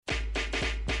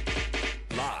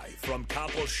from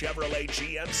Copple Chevrolet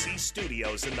GMC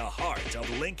Studios in the heart of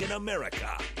Lincoln,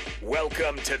 America.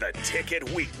 Welcome to the Ticket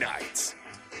Weeknights.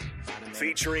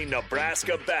 Featuring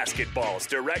Nebraska basketball's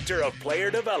Director of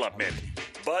Player Development,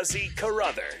 Buzzy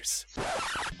Carruthers.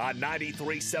 On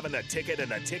 93.7 The Ticket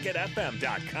and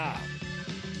theticketfm.com.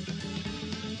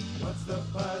 What's the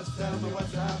buzz? Tell me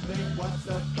what's happening. What's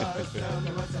the buzz? Tell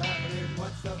me what's happening.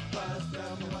 What's the buzz?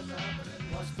 Tell me what's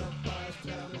happening. What's the buzz?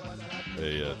 Tell me what's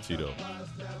happening. Hey, Tito.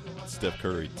 Steph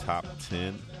Curry, top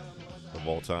 10 of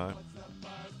all time?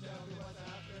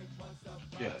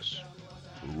 Yes.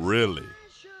 Really?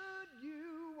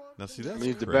 Now, see, that's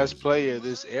He's the crazy. best player of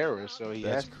this era, so he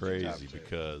That's has to be crazy top 10.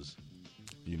 because,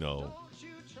 you know,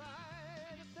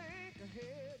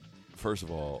 first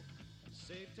of all,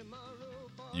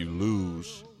 you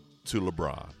lose to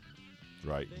LeBron,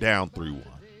 right? Down 3-1.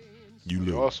 You lose.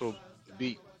 You also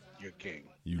beat your king.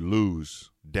 You lose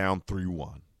down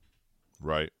 3-1,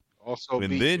 right? Also and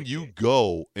beat then your you king.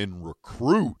 go and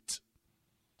recruit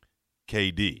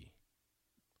KD.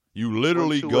 You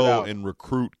literally 1-2 go without and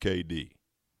recruit KD.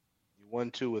 You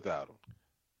won 2 without him.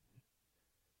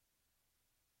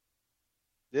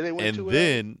 Did they win And 2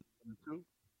 then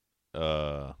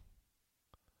without him?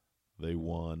 they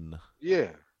won.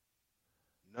 Yeah.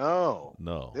 No.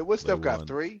 No. What Steph they got won.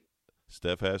 3?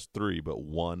 Steph has 3, but So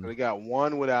 1. they got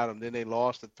 1 without him. Then they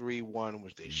lost the 3-1,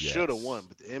 which they should have Yes. won.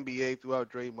 But the NBA threw out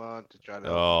Draymond to try to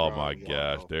help Oh, LeBron. my We all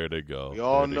gosh. know. There they go. We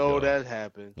all There they know go. that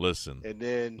happened. Listen. And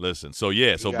then Listen. So,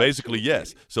 yeah. So, got basically, 2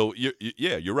 yes. again. So,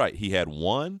 you're right. He had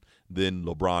 1. Then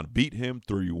LeBron beat him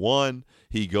 3-1.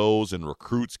 He goes and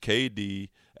recruits KD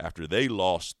after they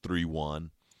lost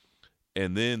 3-1.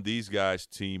 And then these guys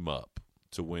team up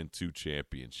to win 2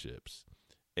 championships.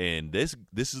 And this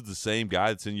is the same guy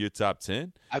that's in your top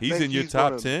 10? He's in your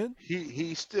top 10?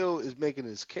 He still is making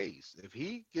his case. If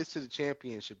he gets to the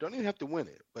championship, don't even have to win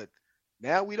it. But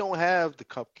now we don't have the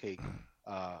cupcake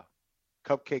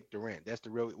Durant. That's the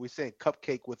real. We're saying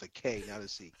cupcake with a K, not a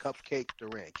C. Cupcake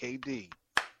Durant, KD.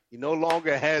 He no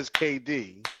longer has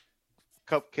KD.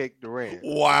 Cupcake Durant.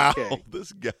 Wow, Okay.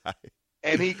 this guy.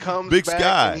 And he comes Big back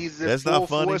Sky. and he's That's in not full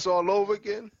funny. force all over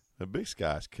again. The Big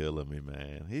Sky's killing me,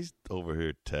 man. He's over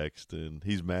here texting.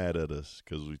 He's mad at us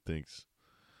because we thinks.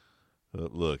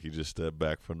 Look, he just stepped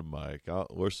back from the mic.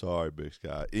 We're sorry, Big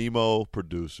Sky. Emo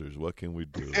producers, what can we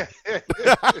do?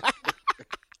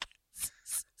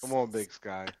 Come on, Big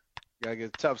Sky. You gotta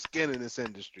get tough skin in this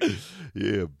industry.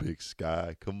 Yeah, Big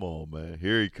Sky. Come on, man.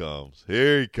 Here he comes.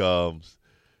 Here he comes.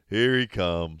 Here he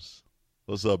comes.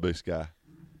 What's up, Big Sky?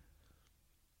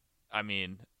 I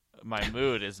mean, my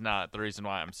mood is not the reason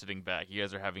why I'm sitting back. You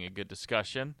guys are having a good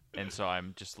discussion, and so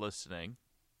I'm just listening.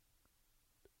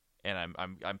 And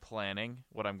I'm planning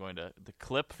what I'm going to the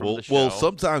clip from the show. Well,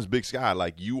 sometimes Big Sky,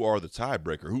 like you are the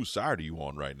tiebreaker. Whose side are you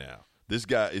on right now? This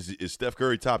guy is Steph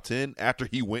Curry top 10 after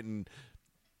he went and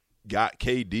got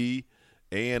KD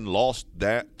and lost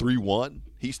that 3-1.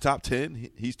 He's top 10.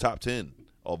 He's top 10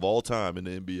 of all time in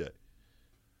the NBA.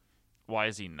 Why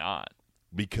is he not?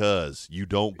 Because you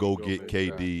don't go go get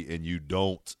Big KD and you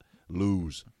don't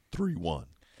lose 3-1.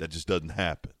 That just doesn't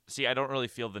happen. See, I don't really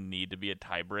feel the need to be a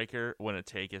tiebreaker when a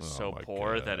take is so my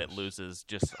poor that it gosh. loses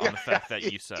just on the fact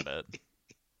that you said it.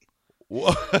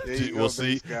 What? There you We'll go,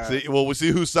 see. Big Sky. We'll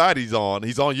see whose side he's on.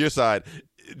 He's on your side.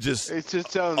 Just It's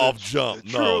just telling off the, jump.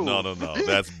 the No. truth.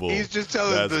 That's bull. He's just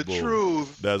telling That's the bull.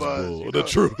 truth. That's Buzz. bull. You The know-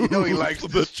 truth. You know he likes the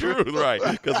this truth, right?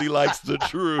 Because he likes the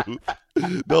truth.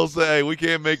 Don't say, hey, we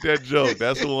can't make that joke.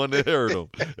 That's the one that hurt him.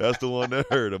 That's the one that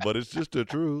hurt him. But it's just the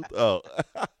truth. Oh.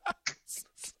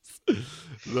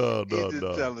 No. He's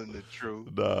just telling the truth.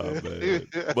 Nah, man.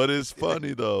 But it's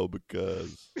funny, though,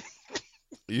 because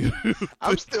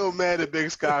I'm still mad at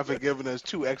Big Sky for giving us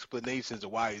 2 explanations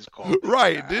of why he's called Big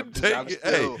right. Sky. Didn't I'm take it.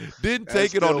 still- Hey, didn't that's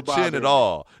take it on the still chin bothering at me.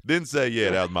 all. Didn't say,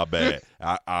 yeah, that was my bad.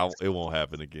 It won't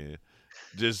happen again.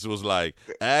 Just was like,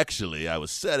 actually, I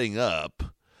was setting up.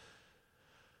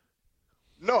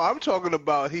 No, I'm talking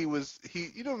about he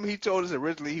told us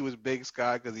originally he was Big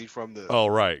Sky because he's from the Oh,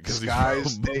 right, because he's Sky from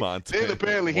State. Montana. Then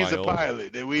apparently he's a Wyoming.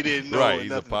 pilot that we didn't know. Right,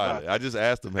 he's a nothing pilot. about. I just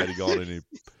asked him had he gone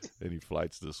any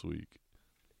flights this week.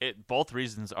 Both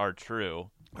reasons are true.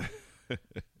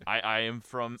 I am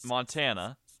from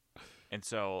Montana, and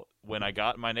so when I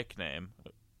got my nickname,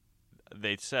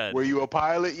 they said, Were you a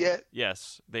pilot yet?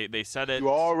 yes. They said it. You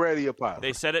already a pilot.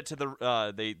 They said it to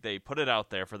the. They put it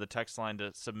out there for the text line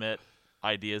to submit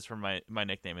ideas for my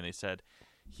nickname, and they said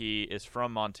he is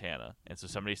from Montana, and so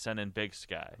somebody sent in Big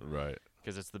Sky Right.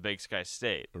 because it's the Big Sky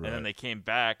State. And Right. then they came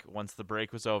back once the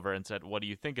break was over and said, "What do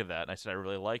you think of that?" And I said, "I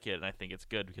really like it, and I think it's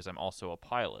good because I'm also a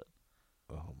pilot."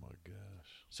 Oh, my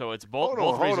gosh. So it's both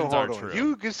reasons are true.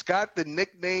 You just got the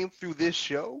nickname through this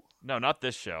show? No, not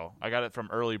this show. I got it from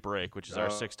Early Break, which is our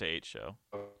 6 to 8 show.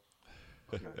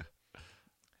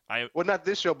 Okay. Well, not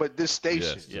this show, but this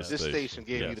station. Yes, this station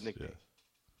gave you the nickname. Yes.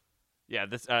 Yeah,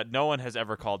 this no one has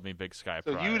ever called me Big Sky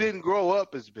So prior. you didn't grow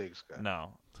up as Big Sky?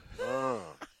 No. Oh.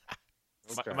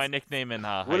 Okay. My nickname in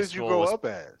high school What did you grow was up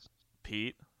as?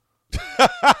 Pete.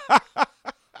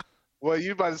 Well,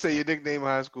 you about to say your nickname in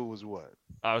high school was what?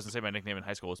 I was going to say my nickname in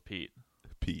high school was Pete.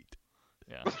 Pete.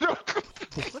 Yeah.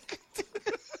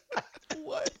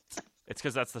 What? It's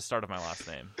because that's the start of my last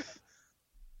name.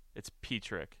 It's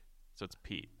Petrick, so it's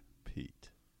Pete. Pete.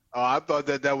 Oh, I thought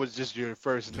that was just your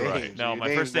first name. Right. No, Your my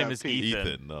name's first name not is Pete.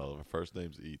 Ethan. No, my first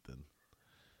name's Ethan.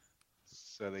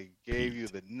 So they gave you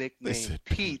the nickname said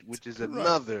Pete, Pete. which is Right.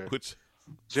 another Which,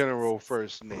 general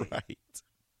first name. right.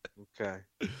 Okay.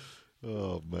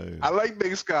 Oh, man. I like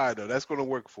Big Sky, though. That's going to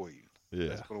work for you. Yeah.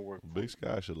 That's going to work for Big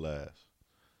Sky should last.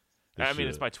 It I mean,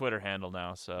 it's should. my Twitter handle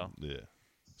now, so. Yeah.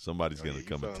 Somebody's Oh, going yeah, to you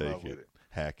come and fell in love take with it.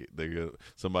 Hack it.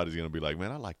 Somebody's going to be like,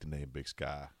 man, I like the name Big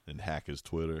Sky, and hack his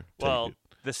Twitter. Well, Take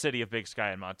it. the city of Big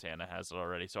Sky in Montana has it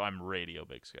already, so I'm Radio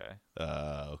Big Sky.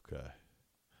 Okay.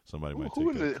 Somebody Who, might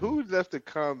who, take that. who left a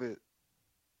comment?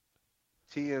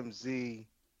 TMZ.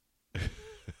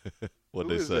 What'd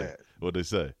Who they is say? that? What'd they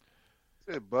say?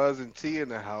 Said Buzz and T in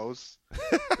the house.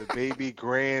 The baby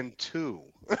grand 2.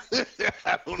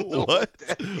 I don't know What?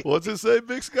 that is. What's it say,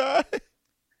 Big Sky?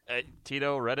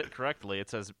 Tito read it correctly. It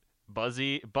says Buzz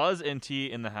and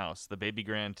T in the house. The baby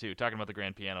grand 2. Talking about the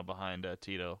grand piano behind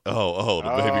Tito. The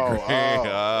baby grand.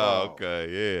 oh.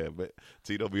 Okay, yeah. But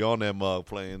Tito be on that mug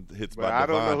playing hits But by I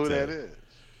don't know who Devontae. that is.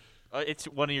 It's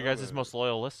one of your guys' most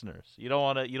loyal listeners. You don't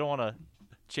want to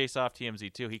chase off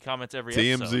TMZ too. He comments every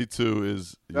episode. TMZ2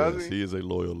 is, Does yes, he is a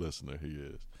loyal listener. He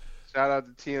is. Shout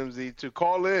out to TMZ2.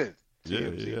 Call in. Yeah,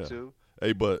 TMZ2.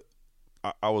 Hey, but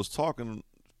I was talking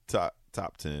top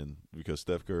 10 because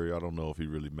Steph Curry, I don't know if he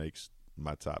really makes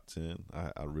my top 10.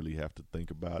 I really have to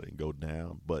think about it and go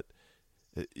down. But,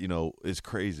 it's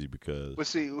crazy because But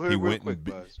see, he real quick,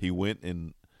 Buzz. he went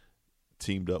and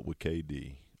teamed up with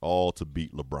KD, all to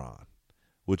beat LeBron.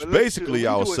 Which But let's basically do-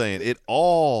 I we was do it- saying it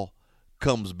all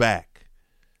comes back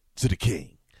to the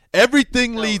king.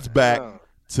 Everything leads back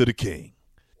to the king.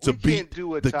 To We beat can't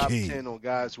do a the top king. 10 on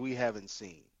guys we haven't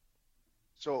seen.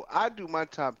 So I do my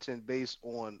top 10 based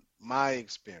on my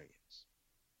experience.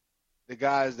 The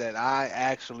guys that I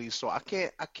actually saw.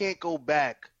 I can't go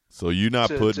back. So you're not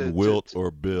to- putting to- Wilt to-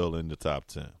 or Bill in the top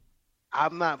 10.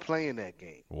 I'm not playing that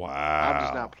game. Wow. I'm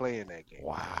just not playing that game.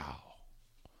 Wow.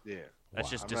 Yeah. That's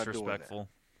just I'm not doing that. disrespectful.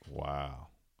 Wow.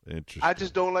 Interesting. I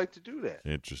just don't like to do that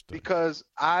Interesting. because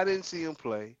I didn't see him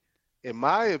play. In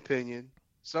my opinion,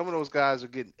 some of those guys are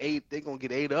getting 8. They're gonna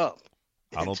get 8 up.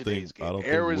 I in don't today's think game. I don't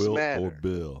Errors think Wilt matter. or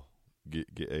Bill get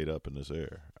ate up in this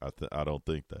era. I don't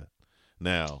think that.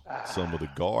 Now, some of the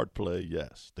guard play,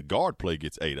 yes. The guard play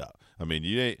gets ate up.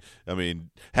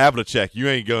 Havlicek, you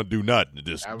ain't gonna do nothing.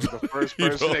 Just That was the first you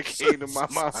know person what that I'm came to my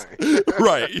mind.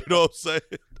 right, you know what I'm saying?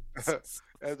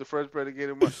 That's the first person to get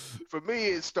in mind. For me,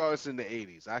 it starts in the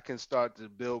 80s. I can start to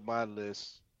build my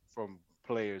list from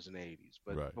players in the 80s.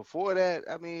 But Right. before that,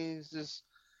 it's just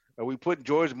are we putting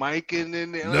George Mikan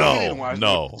in there? No, we didn't watch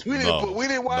no, we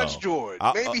didn't watch no. George.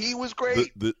 Maybe he was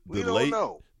great. We don't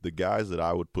know. The guys that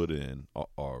I would put in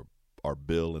are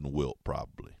Bill and Wilt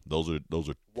probably. Those are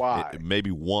Why? maybe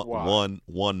Why?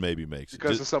 one maybe makes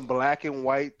Because it. of some black and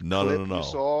white No, clip no, no, no. you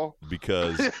saw?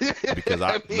 because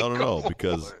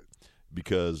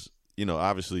because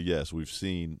obviously yes, we've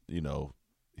seen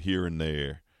here and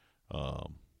there,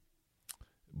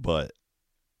 but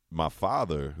my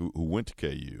father who went to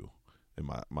KU and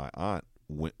my aunt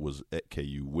was at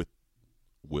KU with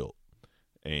Wilt,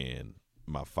 and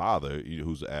my father,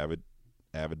 who's an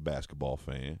avid basketball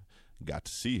fan, got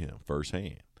to see him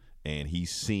firsthand, and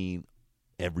he's seen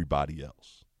everybody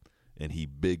else, and he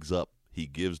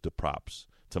gives the props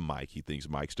to Mike. He thinks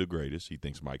Mike's the greatest. He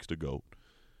thinks Mike's the GOAT.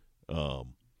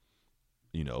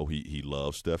 He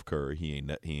loves Steph Curry.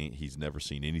 He's never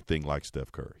seen anything like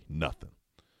Steph Curry. Nothing.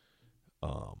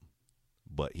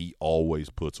 But he always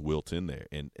puts Wilt in there,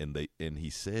 and he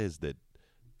says that,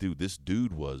 dude, this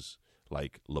dude was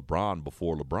like LeBron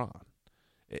before LeBron,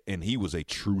 and he was a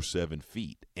true 7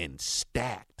 feet and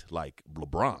stacked like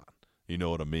LeBron. You know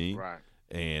what I mean? Right.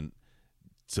 And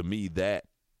to me, that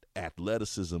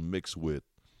athleticism mixed with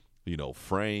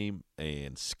frame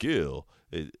and skill,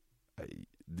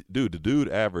 the dude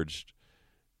averaged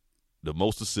the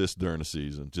most assists during the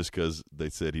season just because they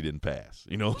said he didn't pass.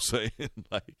 You know what I'm saying?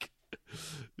 Like,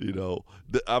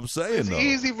 I'm saying It's though.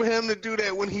 easy for him to do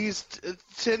that when he's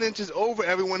 10 inches over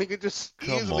everyone. He could just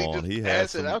Come easily on, just he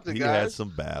pass it out to he guys. had some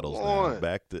battles Come now. on.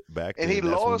 Back And then, he that's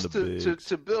when lost the to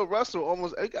bigs. Bill Russell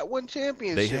almost. He got one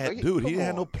championship. He Come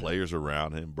had no on, players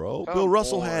around him, bro. Come Bill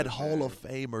Russell had on, Hall man. of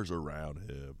Famers around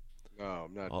him, No,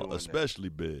 I'm not doing especially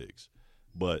bigs.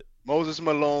 But that. Moses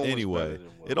Malone anyway, was better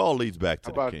than Will. it all leads back to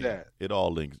How the about king. that? It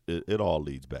all links. It all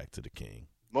leads back to the king.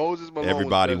 Moses Malone was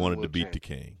Everybody better wanted than to Will beat the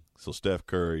Chamberlain. king, so Steph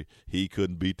Curry he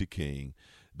couldn't beat the king.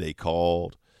 They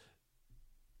called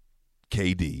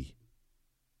KD,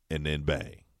 and then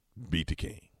bang, beat the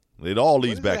king. It all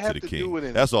leads What does back that to the have to do king.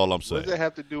 with That's all I'm What saying. does that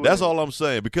have to do with That's it? all I'm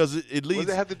saying because it What leads. does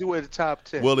that have to do with the top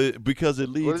 10? Well, because it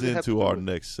leads does it have to into do our with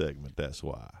it? next segment. That's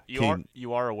why.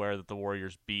 You are aware that the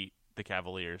Warriors beat the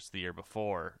Cavaliers the year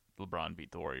before LeBron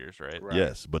beat the Warriors, right? Right.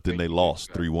 Yes, but then Thank they you, lost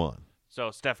exactly. 3-1. So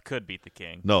Steph could beat the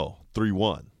King. No,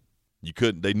 3-1. You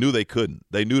couldn't. They knew they couldn't.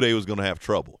 They knew they was going to have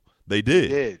trouble. They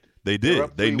did. They They're did.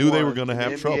 up They knew they were 3-1, going to and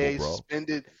have the trouble, NBA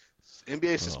bro.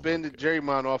 NBA suspended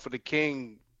Draymond off of the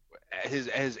King, his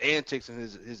antics and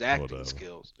his acting Whatever.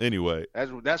 skills. Anyway,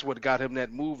 That's what got him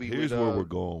that movie. here's with, where we're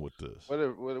going with this. What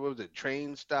was it?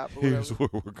 Train Stop or Here's whatever.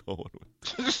 where we're going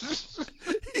with this.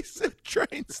 He said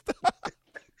train stop.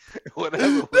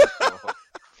 Whatever it was called.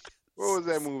 What was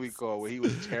that movie called where he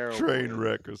was terrible? Train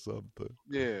wreck or something.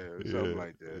 Yeah, something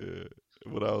like that.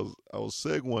 Yeah. But I was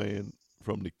segueing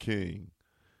from the king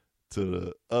to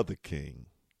the other king.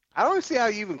 I don't see how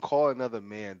you even call another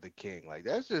man the king. Like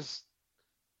that's just,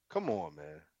 come on,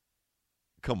 man.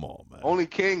 Come on, man. Only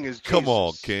king is Jesus. Come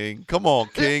on, king. Come on,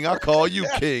 king. I call you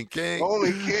king, king.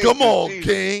 Only king. Come is on, Jesus.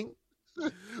 king.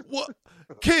 What?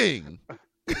 King.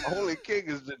 Only king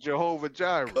is the Jehovah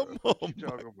Jireh. Come What on, you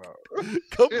talking about?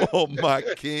 Come on, my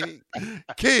king.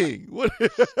 King. What?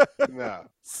 Nah,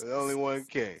 there's only one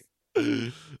king.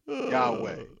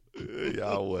 Yahweh.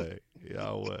 Yahweh.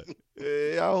 Yahweh.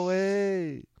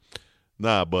 Yahweh.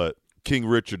 Nah, but King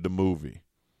Richard the movie.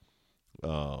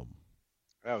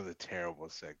 That was a terrible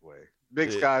segue. Big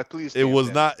It- Sky, please. It was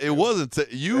stand not. down. It wasn't.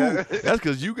 You. That's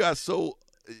because you got so.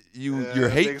 Your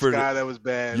hate Big for Sky, the. that was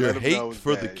bad. Your Let him know it hate was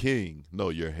for the bad. king. No,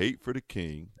 your hate for the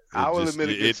king. I will admit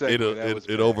a good segue. That was It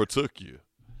bad. overtook you.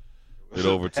 It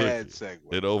overtook Bad you.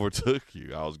 segue. It overtook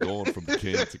you. I was going from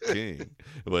king to king,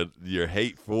 but your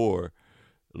hate for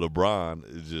LeBron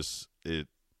is just it.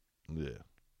 Yeah,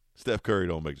 Steph Curry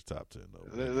don't make the top 10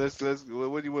 though. man. Let's. What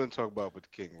do you want to talk about with the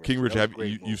King Richard? King Richard, That was have a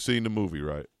great movie. you've seen the movie,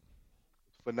 right?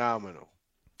 Phenomenal.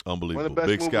 One Unbelievable. of the best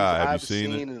Big movies Sky, have you I've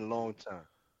seen it? in a long time.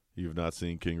 You've not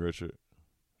seen King Richard?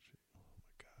 Oh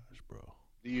my gosh, bro.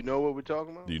 Do you know what we're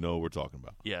talking about? Do you know what we're talking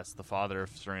about? Yes, the father of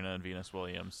Serena and Venus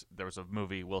Williams. There was a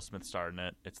movie, Will Smith starred in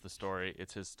it.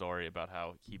 It's his story about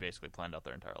how he basically planned out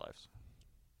their entire lives.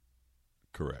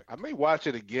 Correct. I may watch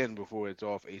it again before it's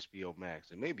off HBO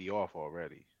Max. It may be off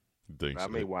already. Think But I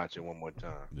so. may watch it one more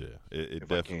time. Yeah, it if I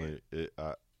definitely.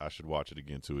 I should watch it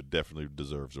again too. It definitely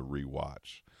deserves a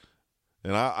rewatch,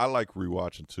 and I like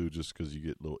rewatching too, just because you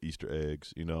get little Easter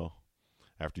eggs.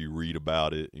 After you read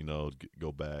about it,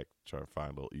 go back, try to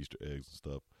find little Easter eggs and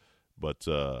stuff. But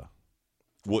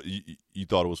what you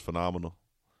thought it was phenomenal?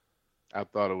 I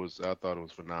thought it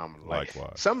was phenomenal.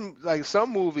 Likewise. Some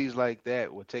movies like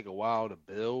that would take a while to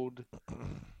build,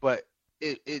 but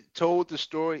it told the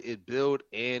story, it built,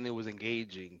 and it was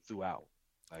engaging throughout.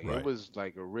 Like Right. It was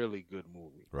like a really good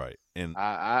movie. Right, and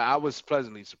I was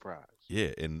pleasantly surprised.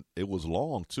 yeah, and it was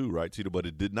long too, right, Tito? But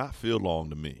it did not feel long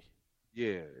to me. Yeah,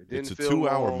 it didn't It's a feel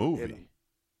 2-hour long, movie. and it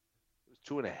was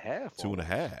 2.5.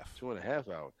 2.5. 2.5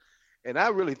 hours. And I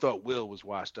really thought Will was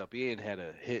washed up. He ain't had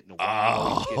a hit in a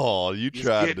while. Oh, you He's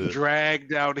tried getting to.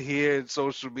 dragged out here in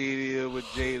social media with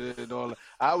Jada and all that.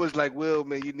 I was like, Will,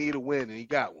 man, you need a win, and he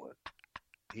got one.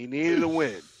 He needed a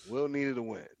win. Will needed a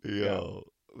win. Yo,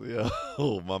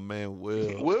 my man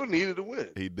Will. Will needed a win.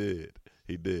 He did,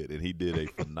 and he did a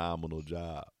phenomenal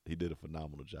job. He did a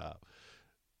phenomenal job.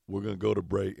 We're gonna go to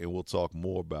break, and we'll talk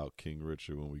more about King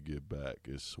Richard when we get back.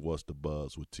 It's What's the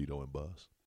Buzz with Tito and Buzz.